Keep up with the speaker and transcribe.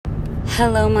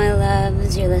Hello, my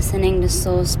loves. You're listening to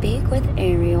Soul Speak with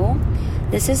Ariel.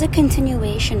 This is a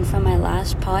continuation from my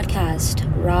last podcast,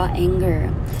 Raw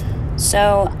Anger.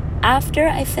 So, after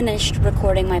I finished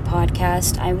recording my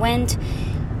podcast,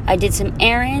 I did some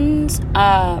errands.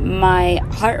 My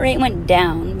heart rate went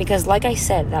down because, like I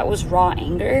said, that was raw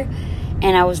anger.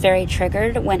 And I was very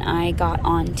triggered when I got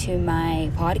onto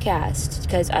my podcast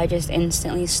because I just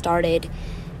instantly started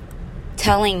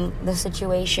telling the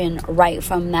situation right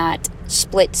from that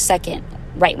split second,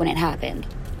 right when it happened.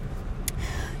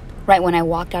 Right when I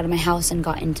walked out of my house and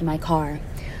got into my car.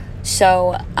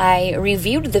 So I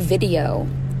reviewed the video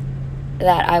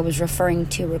that I was referring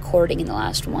to recording in the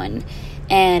last one.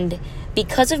 And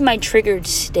because of my triggered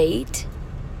state,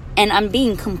 and I'm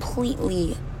being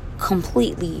completely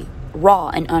raw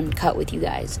and uncut with you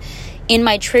guys. In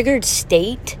my triggered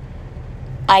state,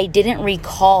 I didn't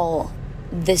recall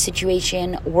the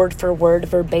situation word for word,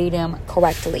 verbatim,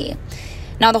 correctly.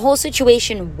 Now, the whole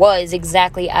situation was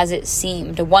exactly as it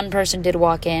seemed. One person did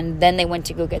walk in, then they went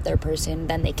to go get their person,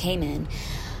 then they came in.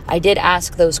 I did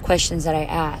ask those questions that I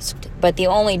asked, but the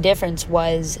only difference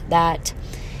was that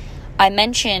I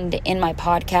mentioned in my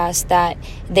podcast that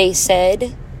they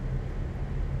said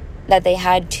that they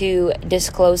had to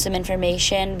disclose some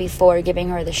information before giving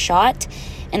her the shot,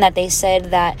 and that they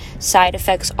said that side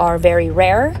effects are very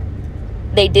rare.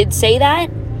 They did say that.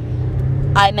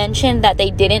 I mentioned that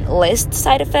they didn't list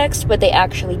side effects, but they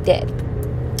actually did.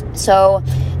 So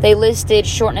they listed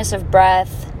shortness of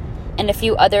breath and a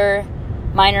few other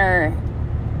minor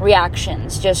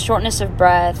reactions, just shortness of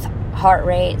breath, heart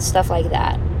rate, stuff like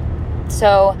that.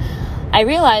 So I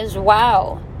realized,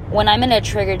 wow, when I'm in a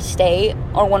triggered state,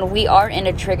 or when we are in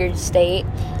a triggered state,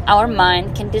 our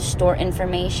mind can distort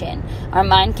information. Our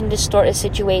mind can distort a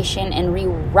situation and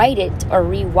rewrite it or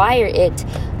rewire it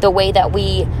the way that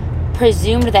we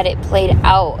presumed that it played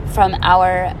out from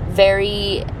our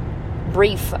very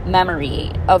brief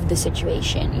memory of the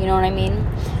situation. You know what I mean?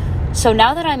 So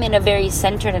now that I'm in a very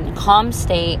centered and calm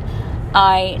state,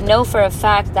 I know for a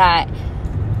fact that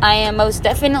I am most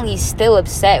definitely still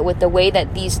upset with the way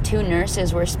that these two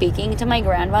nurses were speaking to my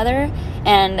grandmother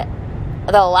and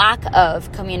the lack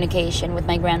of communication with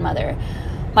my grandmother.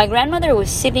 My grandmother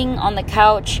was sitting on the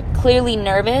couch, clearly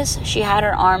nervous. She had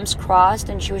her arms crossed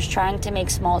and she was trying to make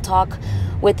small talk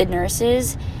with the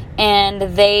nurses, and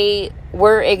they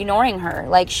were ignoring her.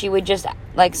 Like, she would just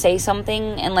say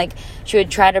something, and she would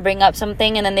try to bring up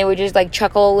something, and then they would just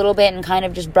chuckle a little bit and kind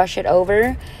of just brush it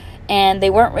over. And they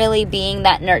weren't really being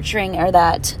that nurturing or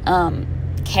that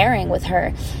caring with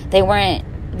her. They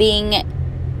weren't being,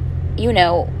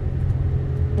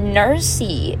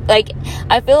 nursey.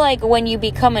 I feel like when you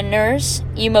become a nurse,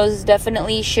 you most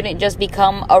definitely shouldn't just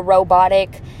become a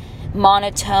robotic,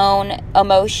 monotone,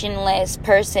 emotionless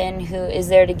person who is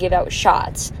there to give out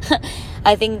shots.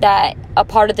 I think that a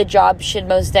part of the job should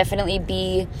most definitely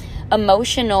be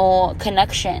emotional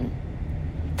connection.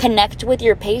 Connect with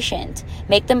your patient.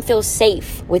 Make them feel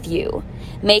safe with you.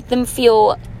 Make them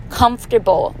feel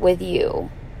comfortable with you,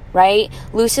 right?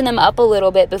 Loosen them up a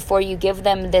little bit before you give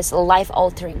them this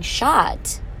life-altering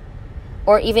shot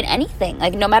or even anything.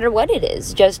 No matter what it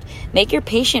is, just make your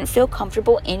patient feel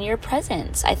comfortable in your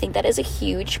presence. I think that is a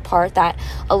huge part that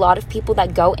a lot of people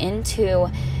that go into,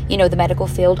 the medical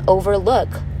field overlook.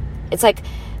 It's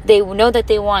they know that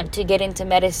they want to get into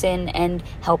medicine and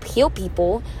help heal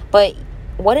people, but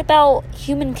what about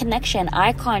human connection,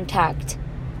 eye contact,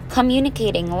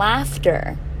 communicating,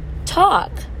 laughter,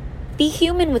 talk? Be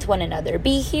human with one another.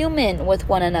 Be human with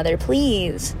one another,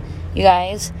 please, you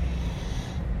guys.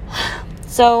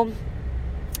 So,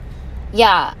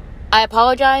 yeah, I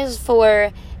apologize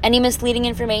for any misleading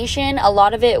information. A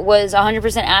lot of it was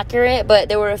 100% accurate, but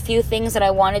there were a few things that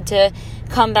I wanted to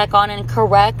come back on and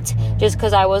correct just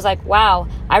because I was wow,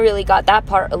 I really got that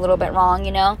part a little bit wrong,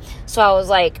 So I was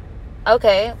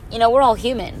okay, we're all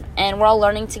human and we're all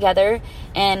learning together,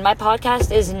 and my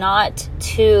podcast is not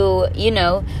to,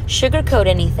 sugarcoat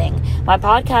anything. My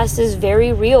podcast is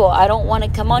very real. I don't want to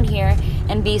come on here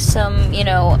and be some,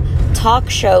 talk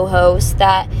show host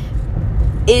that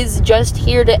is just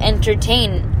here to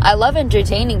entertain. I love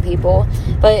entertaining people,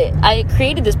 but I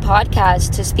created this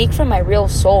podcast to speak from my real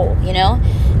soul,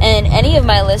 and any of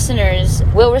my listeners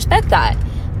will respect that.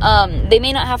 They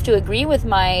may not have to agree with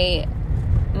my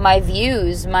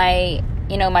views, my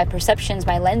perceptions,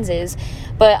 my lenses,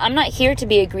 but I'm not here to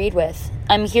be agreed with.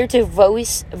 I'm here to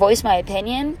voice my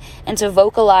opinion and to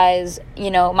vocalize,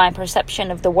 my perception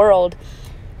of the world,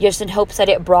 just in hopes that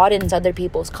it broadens other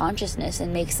people's consciousness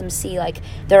and makes them see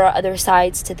there are other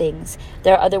sides to things.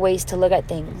 There are other ways to look at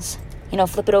things.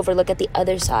 Flip it over, look at the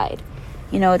other side.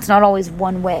 It's not always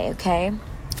one way, okay?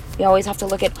 You always have to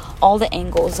look at all the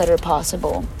angles that are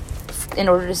possible in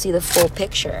order to see the full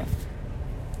picture.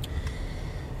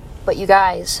 But you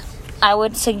guys, I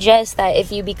would suggest that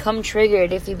if you become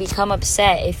triggered, if you become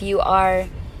upset, if you are,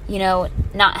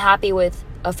 not happy with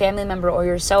a family member or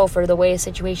yourself or the way a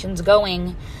situation's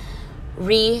going,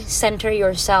 recenter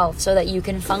yourself so that you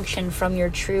can function from your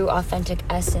true, authentic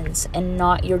essence and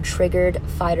not your triggered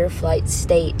fight or flight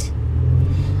state.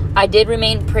 I did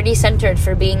remain pretty centered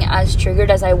for being as triggered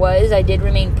as I was. I did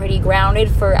remain pretty grounded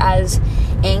for as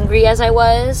angry as I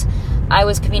was. I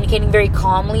was communicating very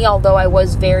calmly, although I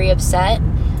was very upset.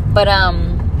 But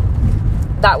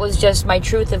that was just my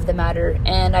truth of the matter.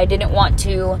 And I didn't want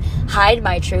to hide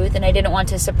my truth, and I didn't want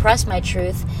to suppress my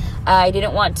truth. I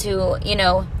didn't want to,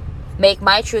 make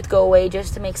my truth go away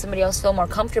just to make somebody else feel more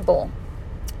comfortable.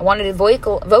 I wanted to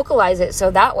vocalize it so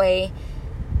that way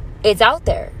it's out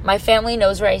there. My family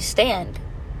knows where I stand.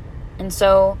 And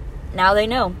so now they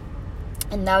know.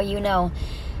 And now you know.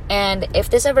 And if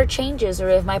this ever changes, or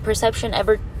if my perception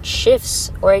ever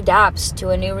shifts or adapts to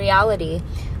a new reality,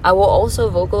 I will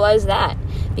also vocalize that.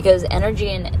 Because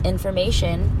energy is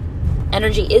information. And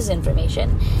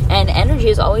energy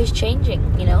is always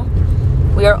changing,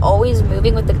 We are always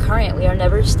moving with the current. We are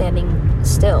never standing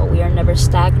still. We are never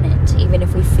stagnant. Even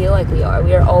if we feel like we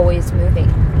are always moving.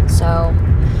 So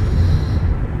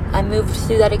I moved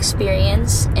through that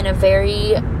experience in a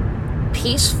very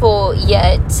peaceful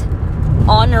yet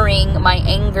honoring my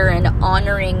anger and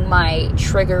honoring my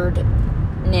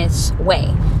triggeredness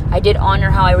way. I did honor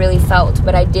how I really felt,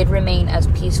 but I did remain as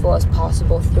peaceful as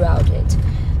possible throughout it.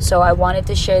 So I wanted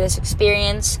to share this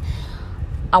experience.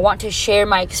 I want to share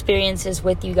my experiences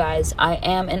with you guys. I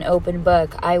am an open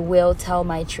book. I will tell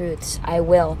my truths. I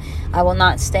will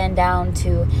not stand down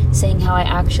to saying how I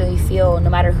actually feel, no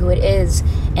matter who it is.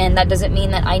 And that doesn't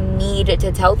mean that I need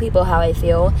to tell people how I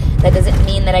feel. That doesn't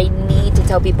mean that I need to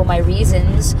tell people my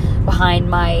reasons behind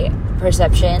my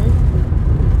perception.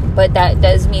 But that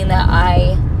does mean that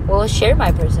I will share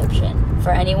my perception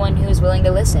for anyone who's willing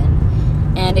to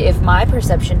listen. And if my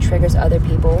perception triggers other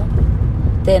people,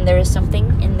 then there is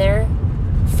something in their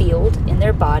field, in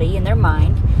their body, in their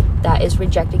mind, that is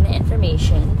rejecting the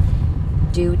information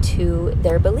due to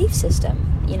their belief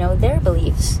system, their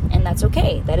beliefs. And that's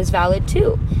okay. That is valid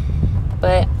too.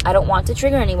 But I don't want to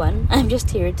trigger anyone. I'm just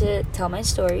here to tell my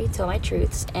story, tell my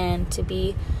truths, and to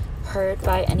be heard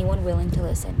by anyone willing to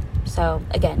listen. So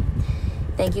again,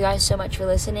 thank you guys so much for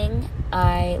listening.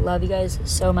 I love you guys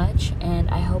so much,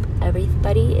 and I hope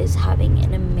everybody is having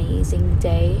an amazing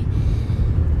day,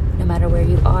 no matter where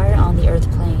you are on the earth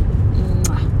plane.